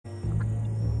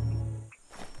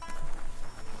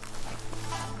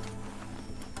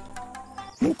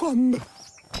Mukam.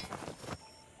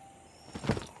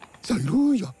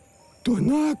 Saluja.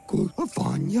 Donaku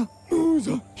Avanya.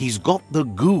 He's got the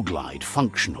goo glide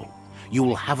functional.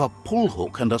 You'll have a pull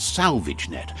hook and a salvage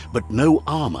net, but no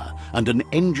armor, and an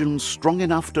engine strong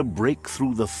enough to break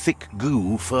through the thick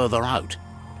goo further out.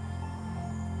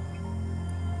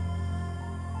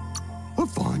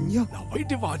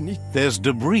 There's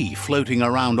debris floating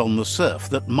around on the surf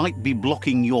that might be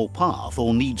blocking your path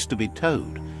or needs to be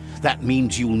towed. That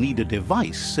means you'll need a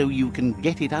device so you can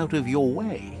get it out of your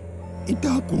way.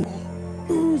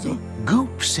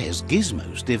 Goop says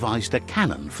Gizmo's devised a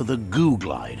cannon for the goo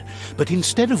glide, but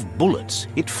instead of bullets,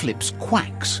 it flips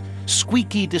quacks,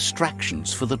 squeaky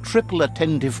distractions for the triple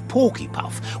attentive Porky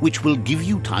Puff, which will give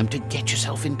you time to get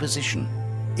yourself in position.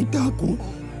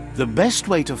 The best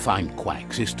way to find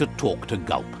quacks is to talk to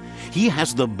Gulp. He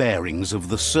has the bearings of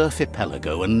the surf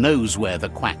archipelago and knows where the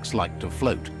quacks like to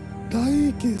float.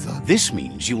 This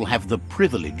means you'll have the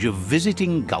privilege of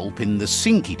visiting Gulp in the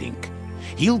Sinky Dink.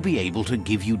 He'll be able to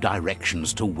give you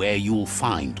directions to where you'll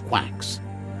find quacks.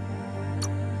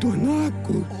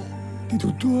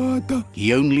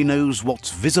 He only knows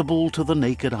what's visible to the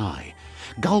naked eye.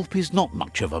 Gulp is not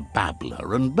much of a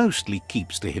babbler and mostly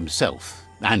keeps to himself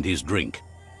and his drink.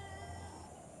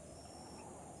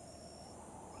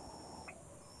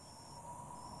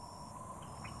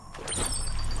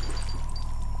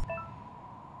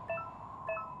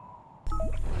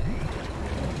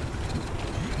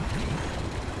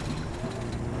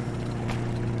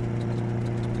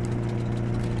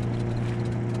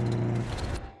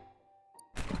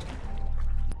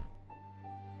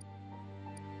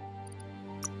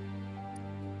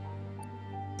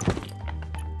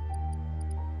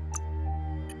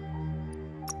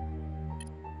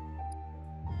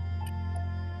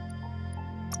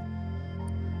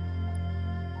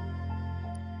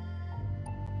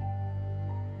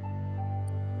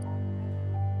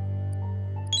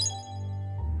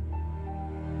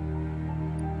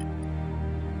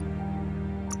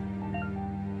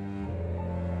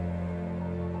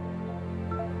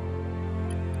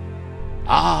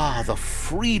 Ah, the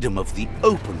freedom of the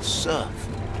open surf.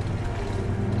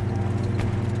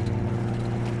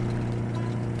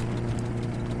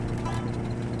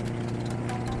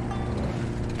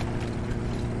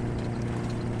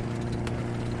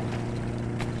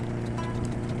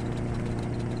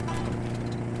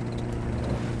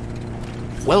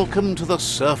 Welcome to the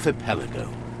surf archipelago,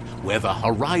 where the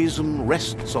horizon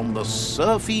rests on the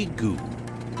surfy goo.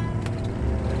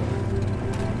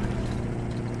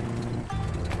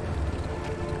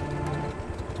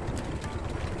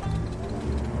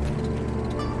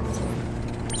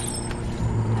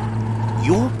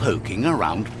 You're poking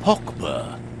around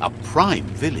Pockbur, a prime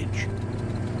village.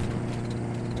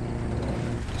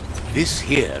 This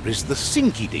here is the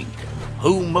Sinky Dink,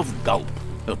 home of Gulp,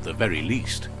 at the very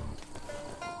least.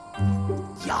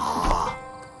 Yeah.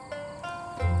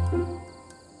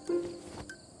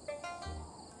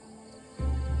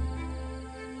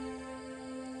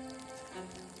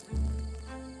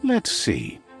 Let's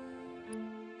see.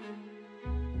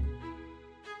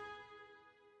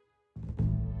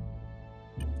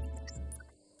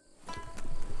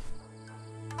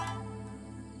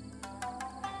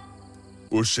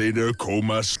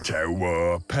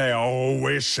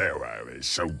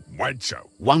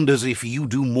 Wonders if you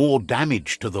do more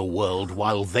damage to the world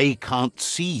while they can't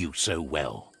see you so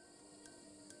well.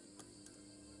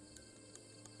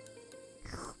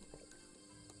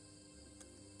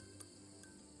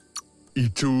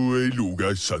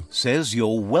 Says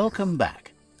you're welcome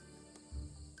back.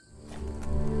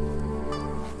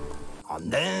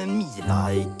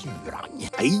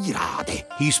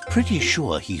 He's pretty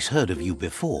sure he's heard of you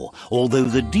before, although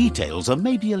the details are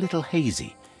maybe a little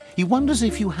hazy. He wonders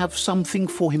if you have something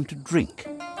for him to drink.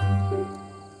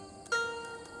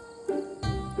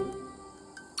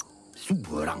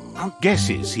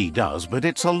 Guesses he does, but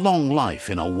it's a long life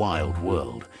in a wild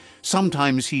world.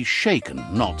 Sometimes he's shaken,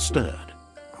 not stirred.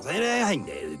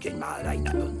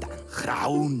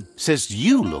 Says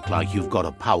you look like you've got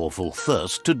a powerful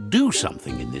thirst to do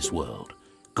something in this world.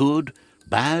 Good,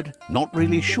 bad, not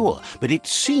really sure, but it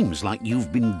seems like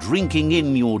you've been drinking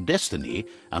in your destiny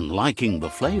and liking the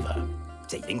flavor.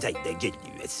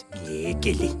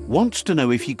 Wants to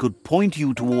know if he could point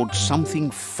you towards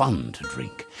something fun to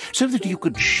drink, so that you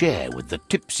could share with the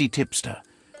tipsy tipster.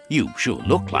 You sure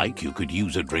look like you could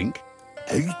use a drink.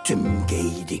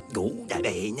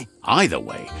 Either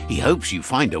way, he hopes you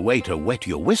find a way to wet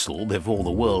your whistle before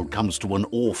the world comes to an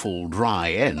awful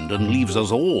dry end and leaves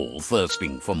us all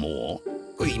thirsting for more.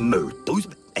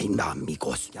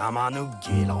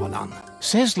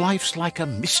 Says life's like a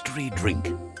mystery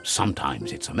drink.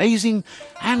 Sometimes it's amazing,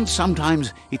 and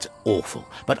sometimes it's awful.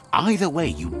 But either way,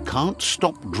 you can't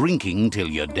stop drinking till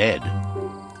you're dead.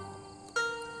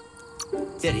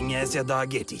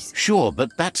 Sure,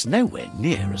 but that's nowhere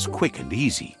near as quick and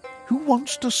easy. Who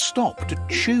wants to stop to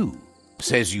chew?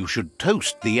 Says you should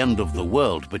toast the end of the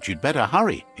world, but you'd better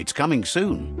hurry. It's coming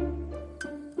soon.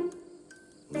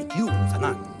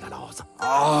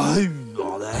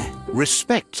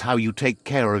 Respects how you take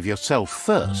care of yourself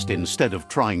first instead of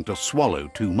trying to swallow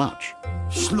too much.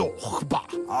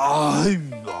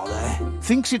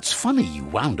 Thinks it's funny you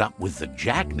wound up with the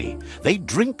Jagni. They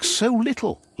drink so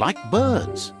little, like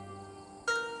birds.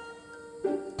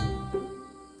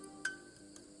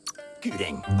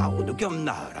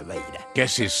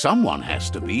 Guesses someone has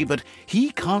to be, but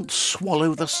he can't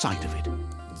swallow the sight of it.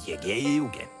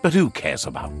 But who cares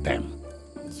about them?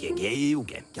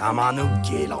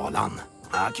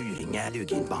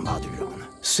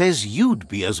 Says you'd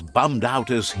be as bummed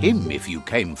out as him if you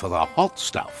came for the hot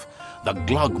stuff. The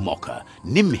Glugmocker,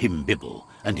 Nimhimbibble,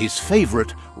 and his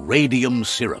favourite radium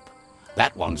syrup.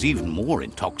 That one's even more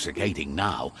intoxicating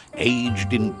now,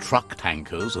 aged in truck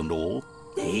tankers and all.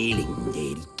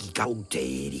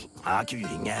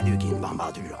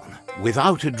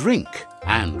 Without a drink,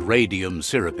 and radium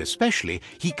syrup especially,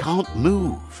 he can't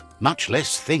move, much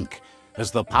less think,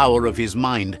 as the power of his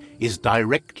mind is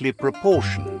directly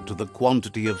proportional to the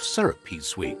quantity of syrup he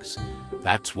swigs.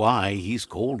 That's why he's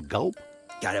called Gulp.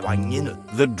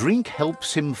 The drink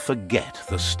helps him forget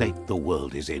the state the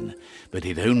world is in, but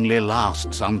it only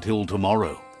lasts until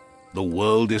tomorrow. The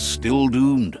world is still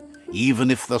doomed,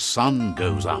 even if the sun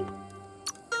goes up.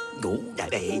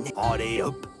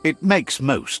 It makes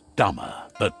most dumber,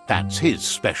 but that's his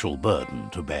special burden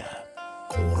to bear.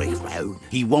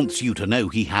 He wants you to know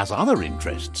he has other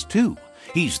interests too.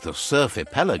 He's the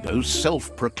Surfipelago's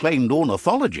self-proclaimed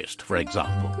ornithologist, for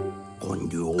example.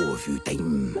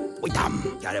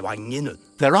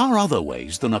 There are other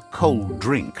ways than a cold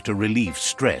drink to relieve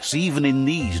stress, even in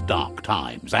these dark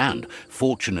times, and,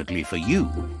 fortunately for you,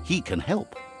 he can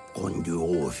help.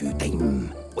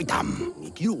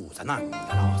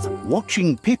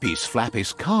 Watching Pippi's flap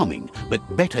is calming,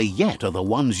 but better yet are the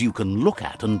ones you can look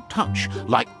at and touch,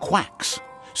 like quacks.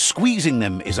 Squeezing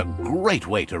them is a great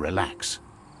way to relax.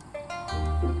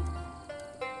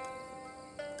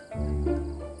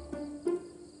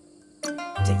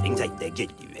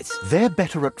 They're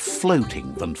better at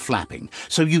floating than flapping,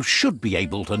 so you should be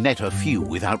able to net a few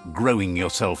without growing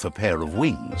yourself a pair of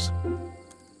wings.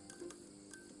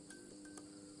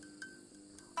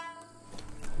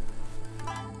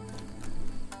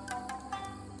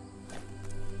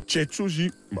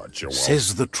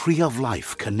 Says the Tree of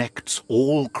Life connects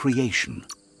all creation.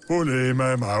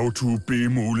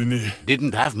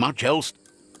 Didn't have much else.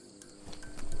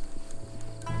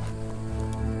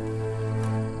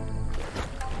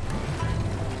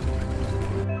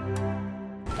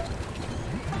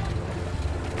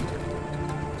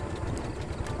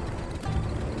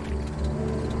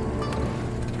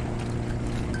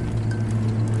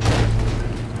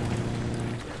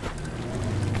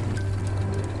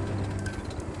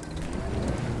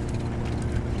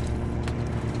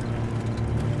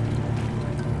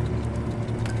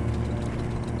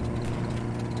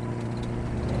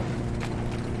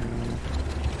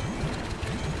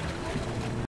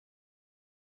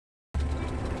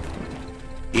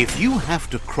 If you have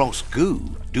to cross goo,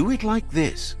 do it like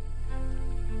this.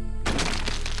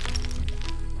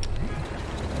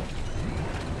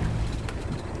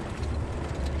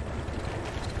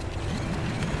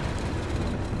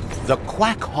 The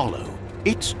Quack Hollow,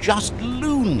 it's just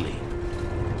lonely.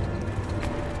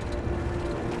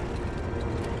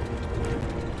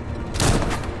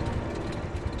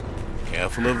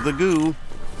 Careful of the goo.